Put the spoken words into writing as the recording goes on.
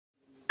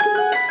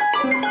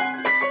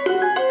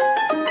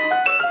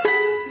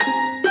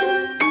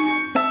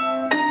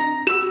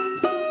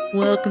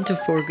Welcome to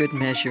For Good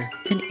Measure,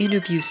 an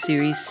interview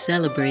series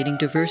celebrating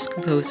diverse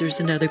composers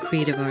and other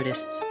creative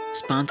artists,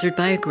 sponsored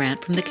by a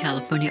grant from the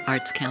California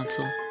Arts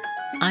Council.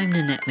 I'm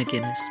Nanette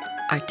McGinnis,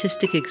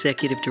 Artistic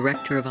Executive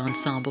Director of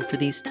Ensemble for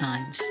these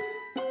times.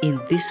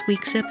 In this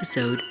week's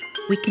episode,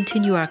 we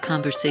continue our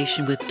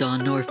conversation with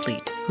Dawn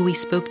Norfleet, who we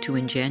spoke to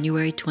in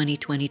January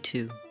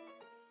 2022.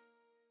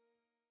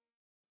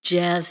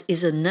 Jazz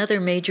is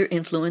another major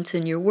influence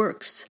in your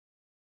works.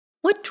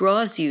 What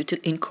draws you to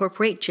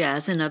incorporate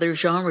jazz and other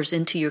genres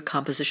into your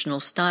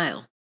compositional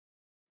style?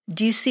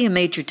 Do you see a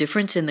major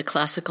difference in the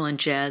classical and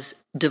jazz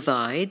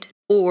divide,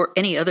 or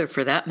any other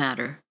for that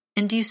matter?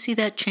 And do you see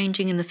that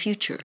changing in the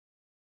future?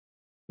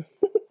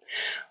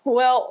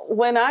 Well,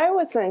 when I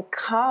was in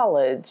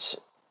college,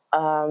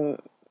 I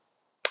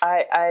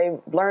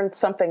learned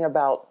something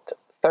about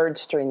third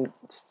string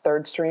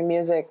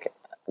music.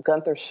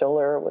 Gunther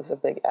Schuller was a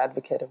big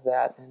advocate of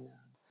that,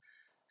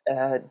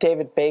 and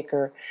David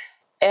Baker.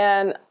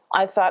 And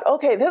I thought,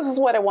 okay, this is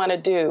what I want to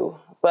do,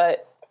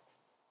 but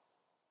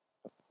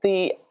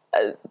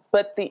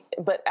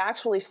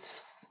actually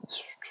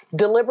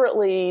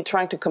deliberately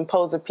trying to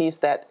compose a piece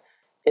that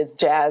is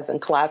jazz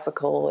and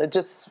classical, it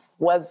just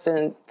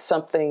wasn't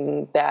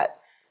something that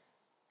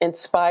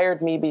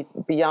inspired me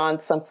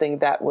beyond something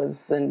that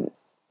was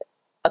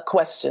a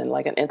question,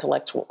 like an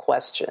intellectual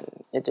question.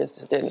 It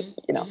just didn't,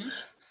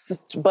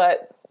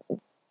 But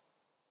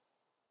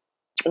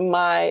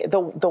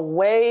the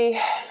way.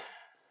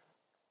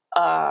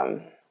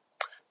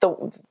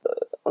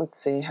 Let's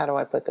see, how do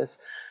I put this?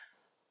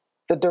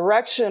 The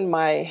direction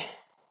my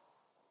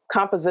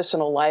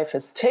compositional life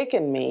has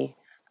taken me,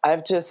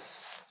 I'm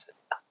just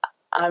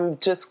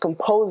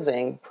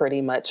composing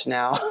pretty much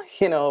now,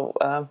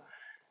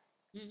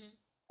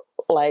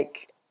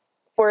 like,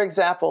 for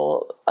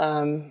example,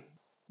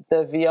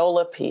 the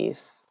viola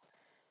piece,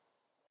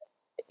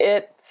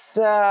 it's,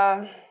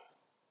 I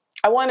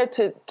wanted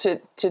to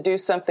do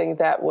something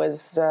that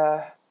was,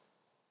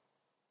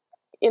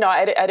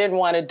 I didn't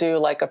want to do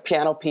like a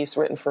piano piece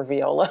written for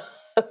viola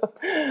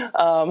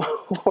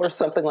or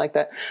something like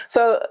that.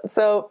 So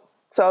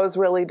I was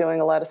really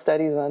doing a lot of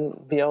studies on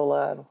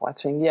viola and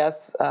watching,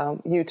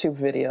 YouTube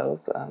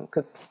videos,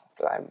 because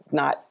I'm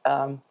not,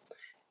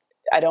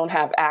 I don't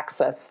have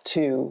access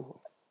to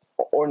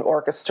an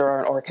orchestra or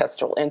an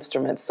orchestral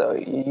instrument, so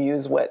you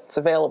use what's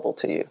available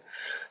to you.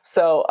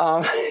 So,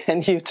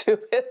 and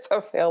YouTube is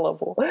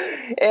available.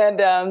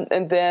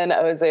 And then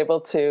I was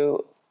able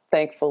to,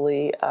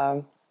 thankfully,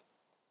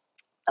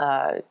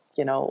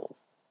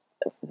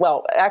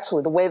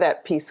 actually, the way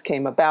that piece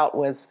came about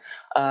was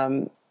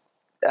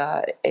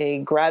a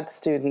grad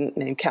student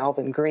named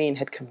Calvin Green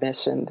had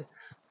commissioned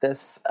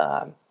this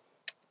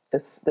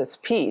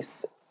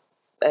piece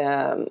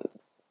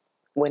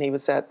when he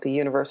was at the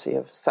University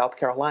of South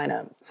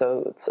Carolina.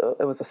 So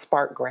it was a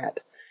Spark grant,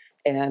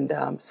 and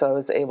so I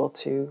was able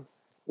to,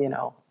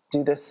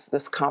 do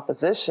this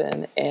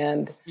composition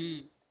and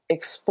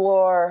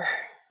explore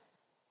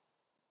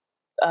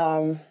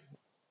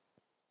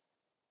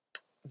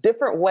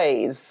different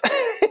ways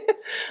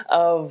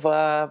of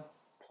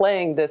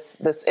playing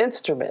this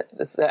instrument.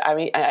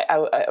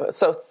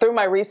 So through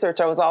my research,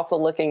 I was also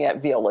looking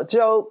at viola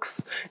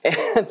jokes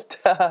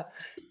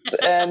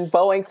and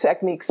bowing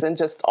techniques and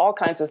just all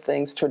kinds of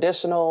things,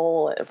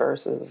 traditional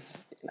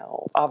versus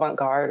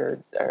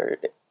avant-garde or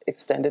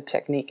extended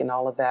technique and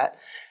all of that.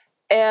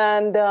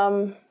 And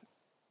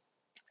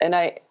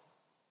I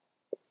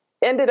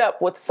ended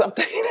up with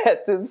something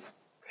that is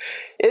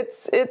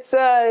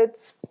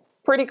it's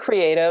pretty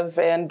creative,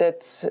 and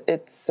it's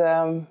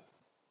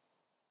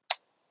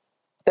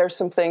there's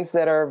some things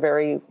that are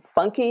very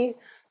funky,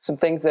 some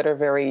things that are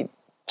very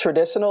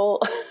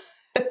traditional,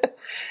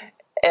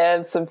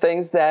 and some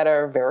things that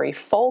are very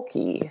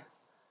folky.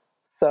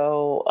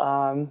 So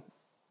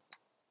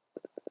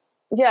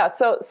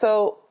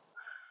so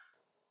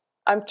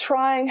I'm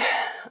trying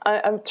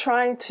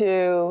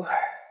to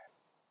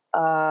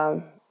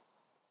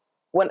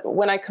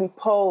when I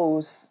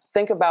compose,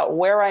 think about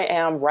where I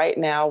am right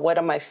now. What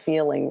am I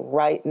feeling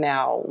right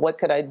now? What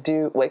could I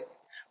do?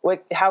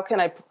 How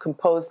can I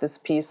compose this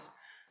piece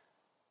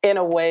in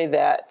a way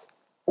that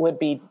would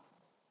be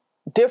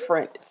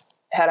different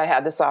had I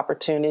had this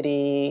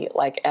opportunity,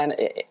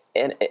 at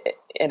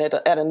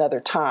another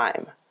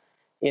time,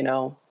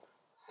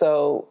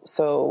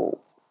 So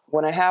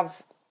when I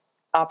have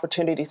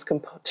opportunities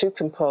to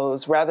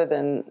compose, rather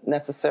than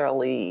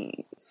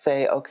necessarily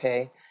say,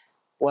 okay,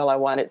 well, I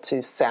want it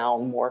to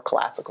sound more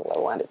classical, I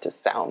want it to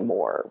sound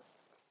more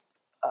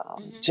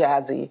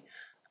jazzy.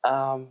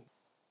 I'm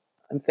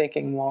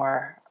thinking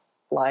more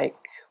like,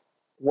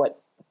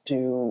 what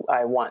do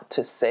I want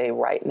to say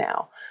right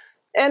now?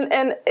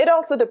 And it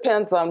also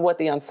depends on what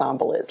the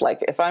ensemble is.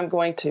 Like, if I'm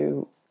going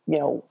to,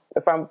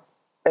 if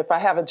I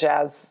have a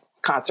jazz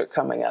concert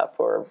coming up,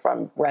 or if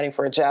I'm writing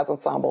for a jazz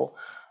ensemble,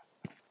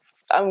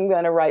 I'm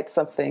going to write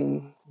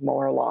something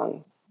more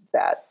along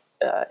that,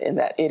 in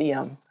that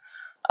idiom.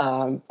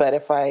 But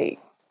if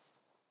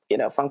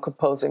if I'm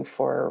composing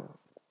for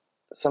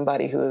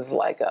somebody who is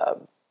like a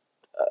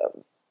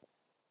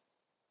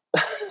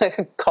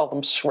call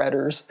them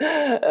shredders,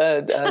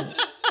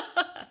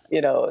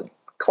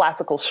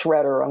 classical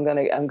shredder. I'm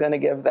gonna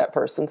give that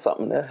person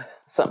something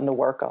to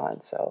work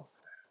on. So,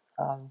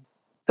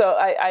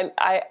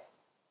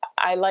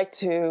 I like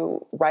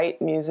to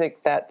write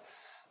music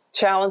that's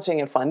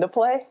challenging and fun to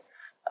play,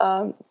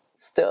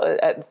 still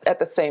at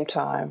the same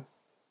time.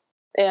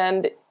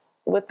 And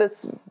with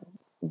this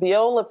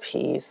viola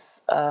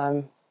piece,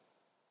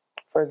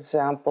 for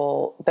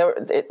example,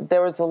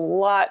 there was a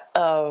lot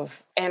of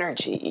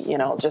energy,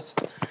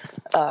 just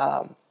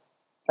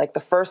like the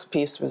first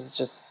piece was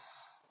just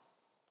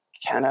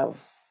kind of,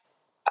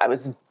 I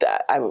was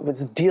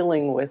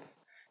dealing with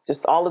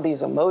just all of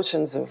these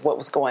emotions of what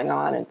was going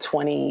on in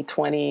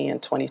 2020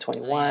 and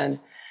 2021.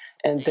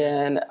 And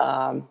then,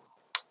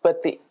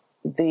 but the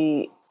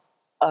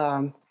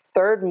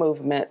third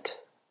movement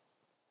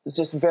is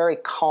just very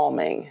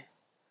calming.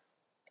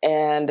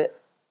 And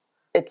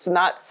it's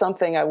not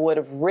something I would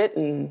have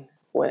written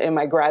in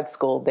my grad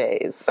school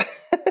days,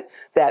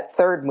 that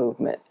third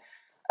movement,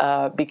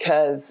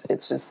 because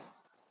it's just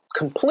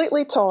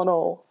completely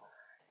tonal.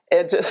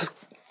 It just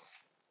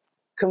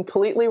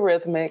completely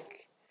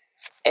rhythmic.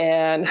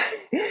 And,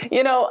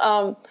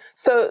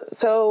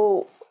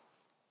 so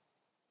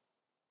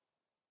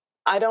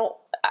I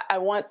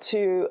want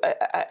to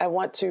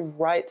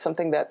write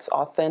something that's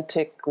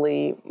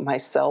authentically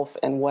myself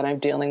and what I'm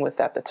dealing with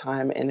at the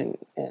time. And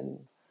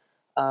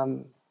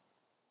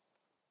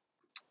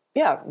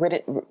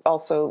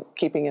also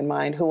keeping in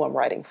mind who I'm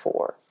writing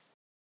for.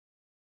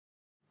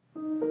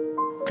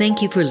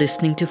 Thank you for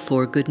listening to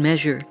For Good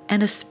Measure,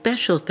 and a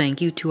special thank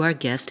you to our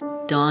guest,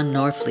 Dawn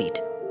Norfleet,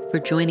 for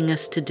joining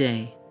us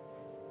today.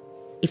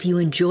 If you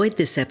enjoyed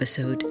this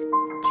episode,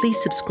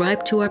 please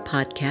subscribe to our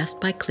podcast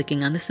by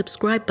clicking on the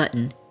subscribe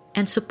button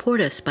and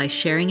support us by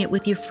sharing it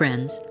with your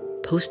friends,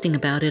 posting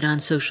about it on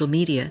social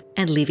media,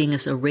 and leaving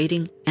us a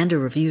rating and a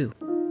review.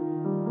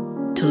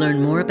 To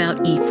learn more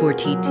about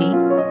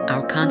E4TT,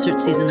 our concert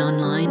season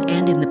online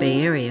and in the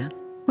Bay Area,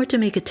 or to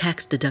make a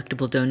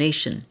tax-deductible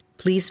donation,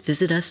 please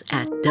visit us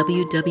at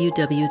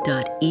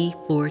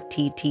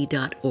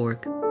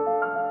www.e4tt.org.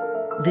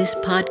 This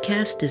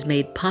podcast is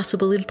made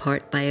possible in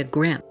part by a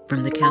grant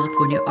from the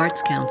California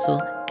Arts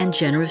Council and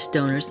generous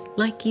donors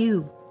like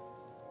you.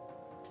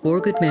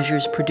 For Good Measure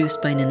is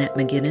produced by Nanette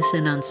McGuinness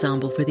and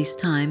Ensemble for These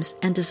Times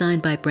and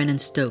designed by Brennan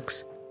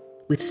Stokes,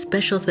 with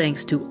special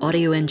thanks to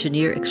audio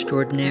engineer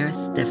extraordinaire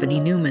Stephanie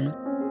Newman.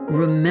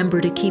 Remember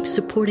to keep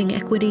supporting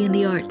equity in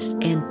the arts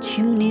and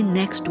tune in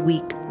next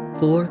week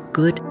for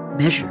Good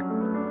Measure.